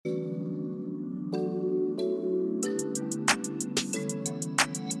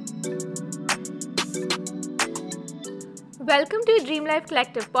Welcome to Dream Life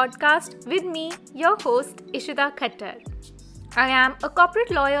Collective podcast with me, your host, Ishita Khattar. I am a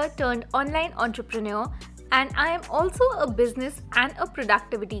corporate lawyer turned online entrepreneur, and I am also a business and a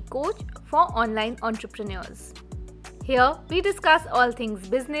productivity coach for online entrepreneurs. Here, we discuss all things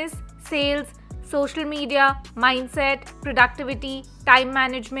business, sales, social media, mindset, productivity, time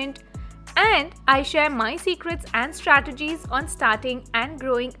management, and I share my secrets and strategies on starting and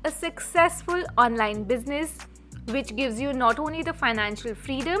growing a successful online business, which gives you not only the financial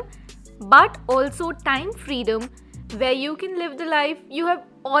freedom but also time freedom where you can live the life you have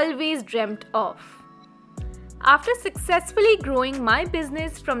always dreamt of. After successfully growing my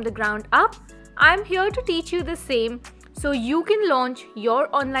business from the ground up, I am here to teach you the same so you can launch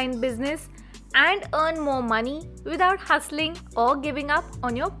your online business and earn more money without hustling or giving up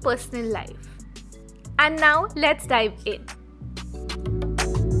on your personal life. And now let's dive in.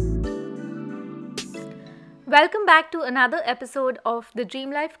 Welcome back to another episode of the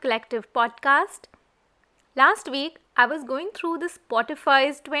Dream Life Collective podcast. Last week, I was going through the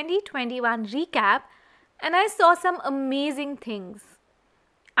Spotify's 2021 recap and I saw some amazing things.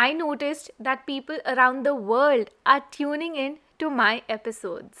 I noticed that people around the world are tuning in to my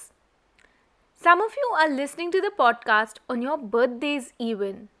episodes. Some of you are listening to the podcast on your birthdays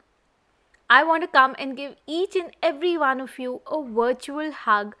even. I want to come and give each and every one of you a virtual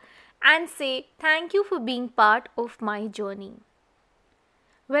hug and say thank you for being part of my journey.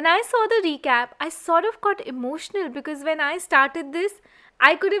 When I saw the recap, I sort of got emotional because when I started this,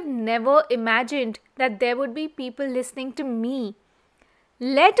 I could have never imagined that there would be people listening to me,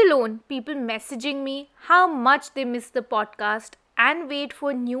 let alone people messaging me how much they miss the podcast and wait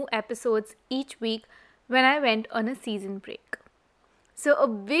for new episodes each week when I went on a season break. So a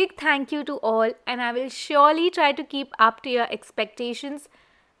big thank you to all, and I will surely try to keep up to your expectations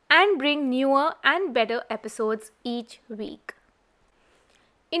and bring newer and better episodes each week.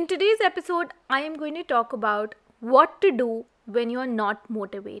 In today's episode, I am going to talk about what to do when you're not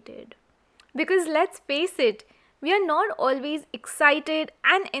motivated. Because let's face it, we are not always excited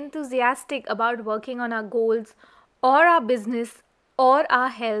and enthusiastic about working on our goals or our business or our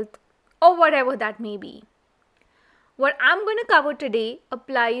health or whatever that may be. What I'm going to cover today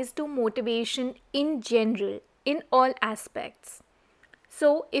applies to motivation in general, in all aspects.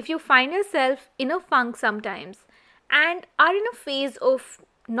 So, if you find yourself in a funk sometimes and are in a phase of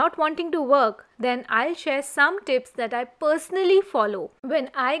not wanting to work, then I'll share some tips that I personally follow when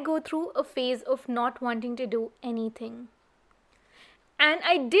I go through a phase of not wanting to do anything. And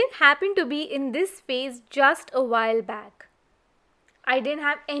I did happen to be in this phase just a while back. I didn't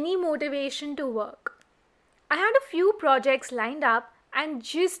have any motivation to work. I had a few projects lined up and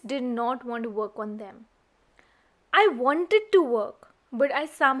just did not want to work on them. I wanted to work, but I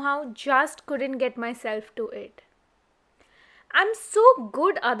somehow just couldn't get myself to it. I'm so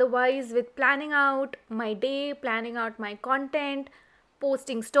good otherwise with planning out my day, planning out my content,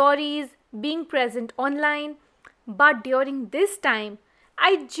 posting stories, being present online. But during this time,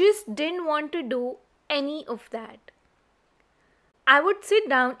 I just didn't want to do any of that. I would sit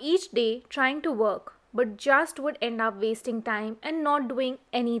down each day trying to work, but just would end up wasting time and not doing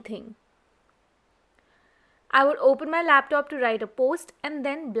anything. I would open my laptop to write a post and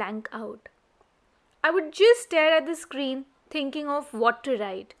then blank out. I would just stare at the screen thinking of what to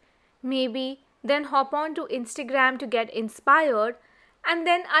write. Maybe then hop on to Instagram to get inspired and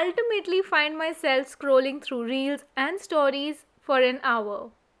then ultimately find myself scrolling through reels and stories for an hour.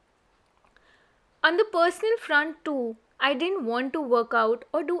 On the personal front too, I didn't want to work out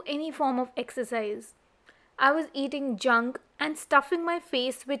or do any form of exercise. I was eating junk and stuffing my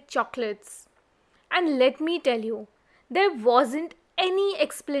face with chocolates. And let me tell you, there wasn't any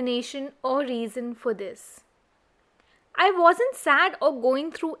explanation or reason for this. I wasn't sad or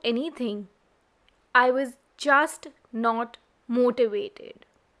going through anything. I was just not motivated.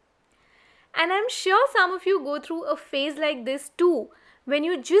 And I'm sure some of you go through a phase like this too, when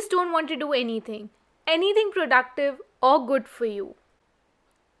you just don't want to do anything productive or good for you.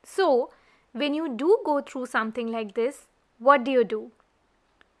 So, when you do go through something like this, what do?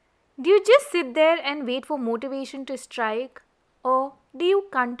 Do you just sit there and wait for motivation to strike? Or do you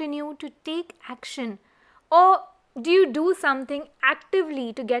continue to take action? Or do you do something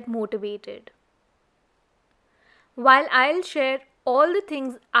actively to get motivated? While I'll share all the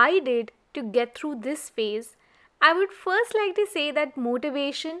things I did to get through this phase, I would first like to say that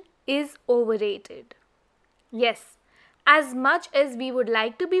motivation is overrated. Yes, as much as we would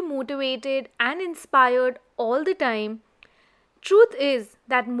like to be motivated and inspired all the time, truth is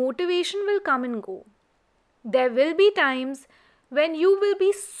that motivation will come and go. There will be times when you will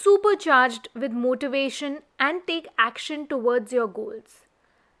be supercharged with motivation and take action towards your goals.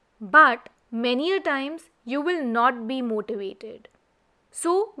 But many a times you will not be motivated.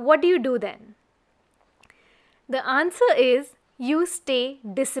 So what do you do then? The answer is you stay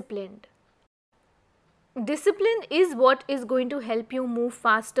disciplined. Discipline is what is going to help you move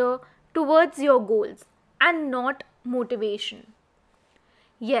faster towards your goals and not motivation.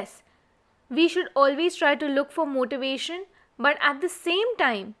 Yes, we should always try to look for motivation, but at the same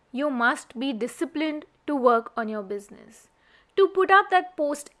time, you must be disciplined to work on your business. To put up that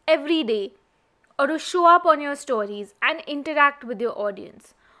post every day, or to show up on your stories and interact with your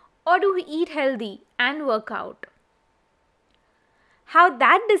audience, or to eat healthy and work out. How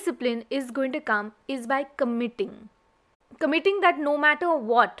that discipline is going to come is by committing. Committing that no matter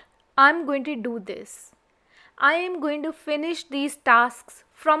what, I'm going to do this. I am going to finish these tasks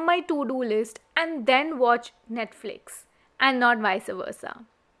from my to-do list and then watch Netflix, and not vice versa.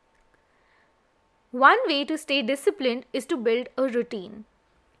 One way to stay disciplined is to build a routine.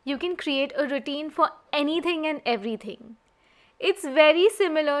 You can create a routine for anything and everything. It's very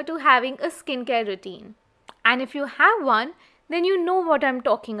similar to having a skincare routine. And if you have one, then you know what I'm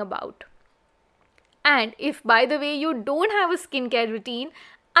talking about. And if, by the way, you don't have a skincare routine,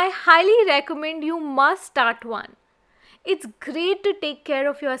 I highly recommend you must start one. It's great to take care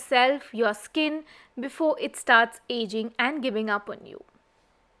of yourself, your skin, before it starts aging and giving up on you.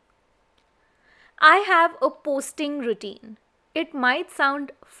 I have a posting routine. It might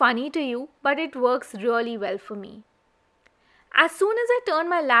sound funny to you, but it works really well for me. As soon as I turn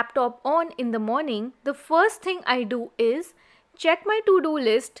my laptop on in the morning, the first thing I do is check my to-do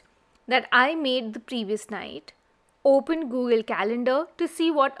list that I made the previous night, open Google Calendar to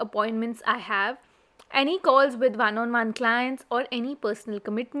see what appointments I have, any calls with one-on-one clients or any personal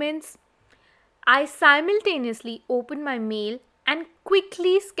commitments. I simultaneously open my mail and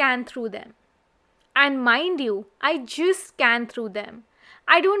quickly scan through them. And mind you, I just scan through them.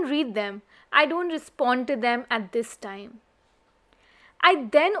 I don't read them. I don't respond to them at this time. I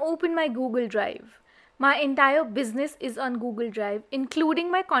then open my Google Drive. My entire business is on Google Drive,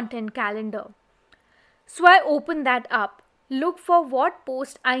 including my content calendar. So I open that up, look for what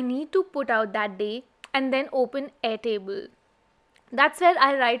post I need to put out that day, and then open Airtable. That's where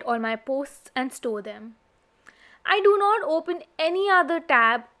I write all my posts and store them. I do not open any other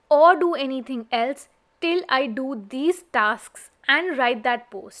tab or do anything else till I do these tasks and write that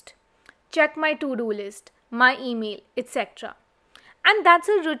post. Check my to-do list, my email, etc. And that's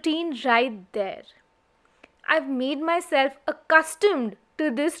a routine right there. I've made myself accustomed to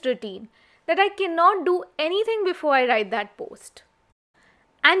this routine that I cannot do anything before I write that post.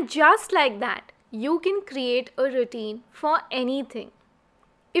 And just like that, you can create a routine for anything.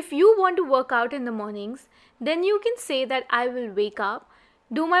 If you want to work out in the mornings, then you can say that I will wake up,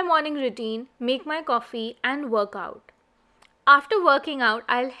 do my morning routine, make my coffee and work out. After working out,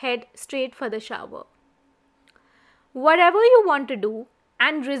 I'll head straight for the shower. Whatever you want to do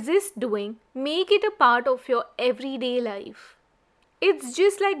and resist doing, make it a part of your everyday life. It's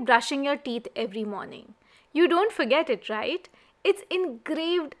just like brushing your teeth every morning. You don't forget it, right? It's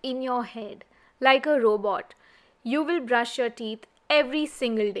engraved in your head. Like a robot, you will brush your teeth every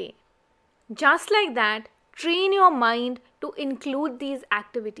single day. Just like that, train your mind to include these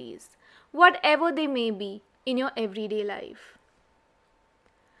activities, whatever they may be, in your everyday life.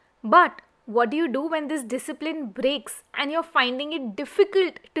 But what do you do when this discipline breaks and you're finding it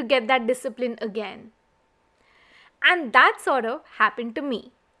difficult to get that discipline again? And that sort of happened to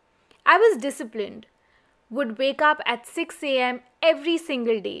me. I was disciplined, would wake up at 6 a.m. every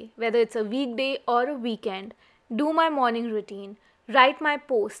single day, whether it's a weekday or a weekend, do my morning routine, write my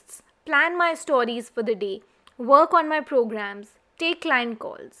posts, plan my stories for the day, work on my programs, take client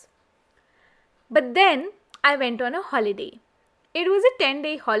calls. But then I went on a holiday. It was a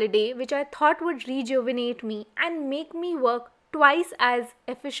 10-day holiday which I thought would rejuvenate me and make me work twice as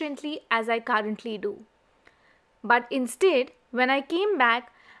efficiently as I currently do. But instead, when I came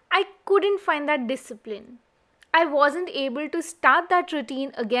back, I couldn't find that discipline. I wasn't able to start that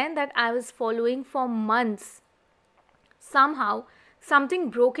routine again that I was following for months. Somehow, something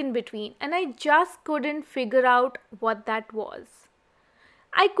broke in between and I just couldn't figure out what that was.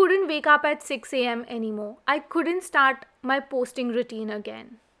 I couldn't wake up at 6 a.m. anymore. I couldn't start my posting routine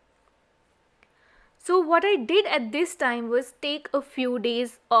again. So what I did at this time was take a few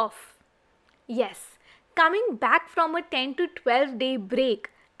days off. Yes, coming back from a 10 to 12 day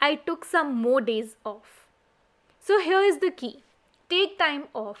break, I took some more days off. So here is the key. Take time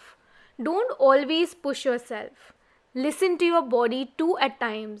off. Don't always push yourself. Listen to your body too at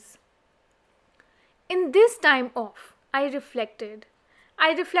times. In this time off, I reflected.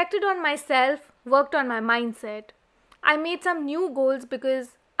 I reflected on myself, worked on my mindset. I made some new goals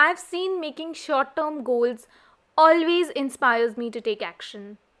because I've seen making short-term goals always inspires me to take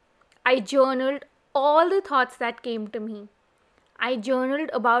action. I journaled all the thoughts that came to me. I journaled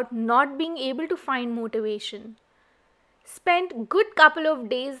about not being able to find motivation. Spent good couple of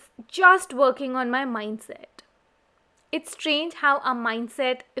days just working on my mindset. It's strange how our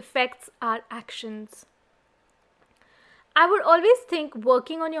mindset affects our actions. I would always think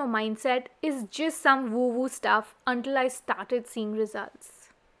working on your mindset is just some woo-woo stuff until I started seeing results.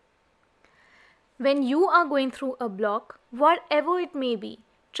 When you are going through a block, whatever it may be,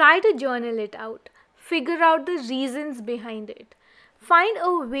 try to journal it out. Figure out the reasons behind it. Find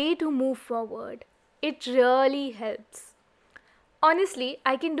a way to move forward. It really helps. Honestly,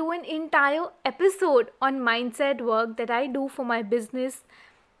 I can do an entire episode on mindset work that I do for my business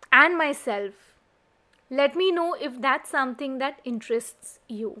and myself. Let me know if that's something that interests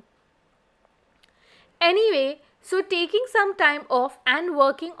you. Anyway, so taking some time off and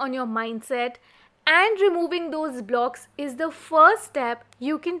working on your mindset and removing those blocks is the first step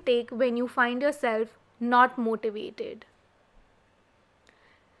you can take when you find yourself not motivated.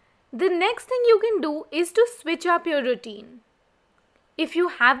 The next thing you can do is to switch up your routine. If you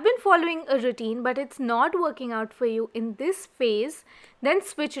have been following a routine but it's not working out for you in this phase, then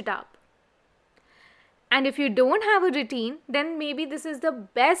switch it up. And if you don't have a routine, then maybe this is the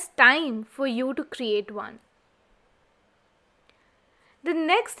best time for you to create one. The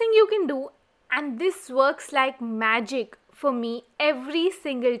next thing you can do, and this works like magic for me every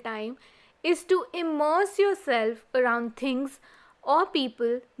single time, is to immerse yourself around things or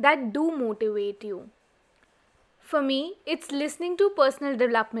people that do motivate you. For me, it's listening to personal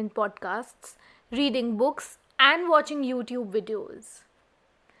development podcasts, reading books, and watching YouTube videos.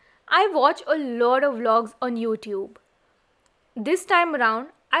 I watch a lot of vlogs on YouTube. This time around,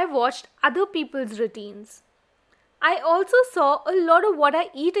 I watched other people's routines. I also saw a lot of what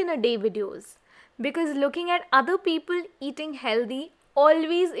I eat in a day videos because looking at other people eating healthy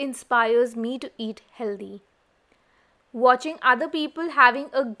always inspires me to eat healthy. Watching other people having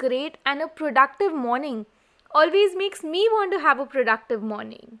a great and a productive morning always makes me want to have a productive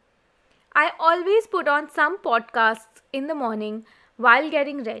morning. I always put on some podcasts in the morning while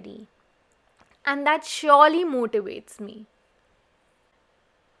getting ready, and that surely motivates me.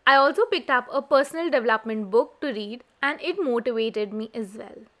 I also picked up a personal development book to read and it motivated me as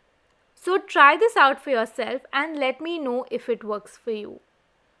well. So try this out for yourself and let me know if it works for you.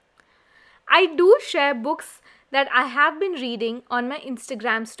 I do share books that I have been reading on my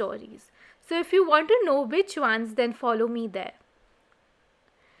Instagram stories. So if you want to know which ones, then follow me there.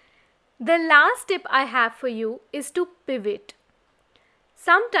 The last tip I have for you is to pivot.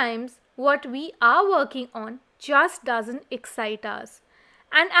 Sometimes what we are working on just doesn't excite us,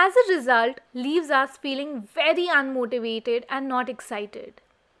 and as a result leaves us feeling very unmotivated and not excited.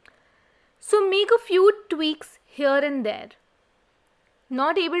 So make a few tweaks here and there.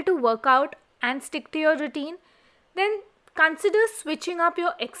 Not able to work out and stick to your routine? Then consider switching up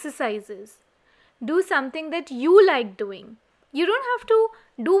your exercises. Do something that you like doing. You don't have to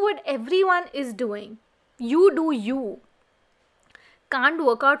do what everyone is doing. You do you. Can't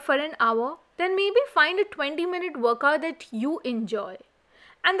work out for an hour? Then maybe find a 20-minute workout that you enjoy.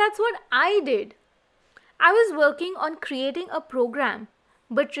 And that's what I did. I was working on creating a program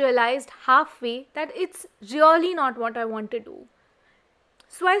but realized halfway that it's really not what I want to do.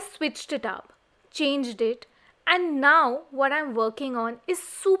 So I switched it up, changed it, and now what I'm working on is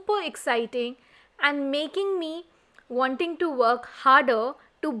super exciting and making me wanting to work harder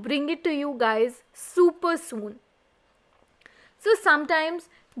to bring it to you guys super soon. So sometimes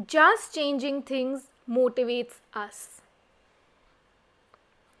just changing things motivates us.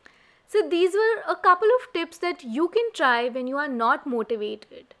 So these were a couple of tips that you can try when you are not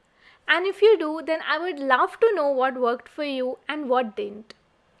motivated. And if you do, then I would love to know what worked for you and what didn't.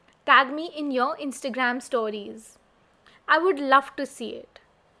 Tag me in your Instagram stories. I would love to see it.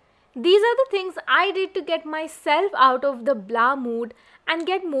 These are the things I did to get myself out of the blah mood and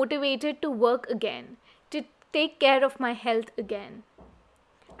get motivated to work again, to take care of my health again.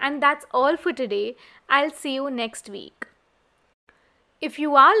 And that's all for today. I'll see you next week. If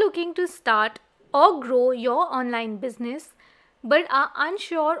you are looking to start or grow your online business but are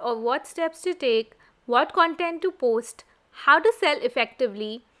unsure of what steps to take, what content to post, how to sell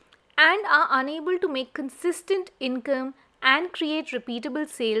effectively, and are unable to make consistent income and create repeatable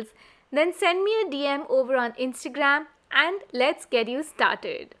sales, then send me a DM over on Instagram and let's get you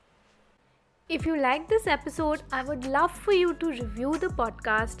started. If you like this episode, I would love for you to review the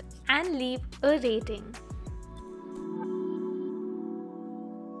podcast and leave a rating.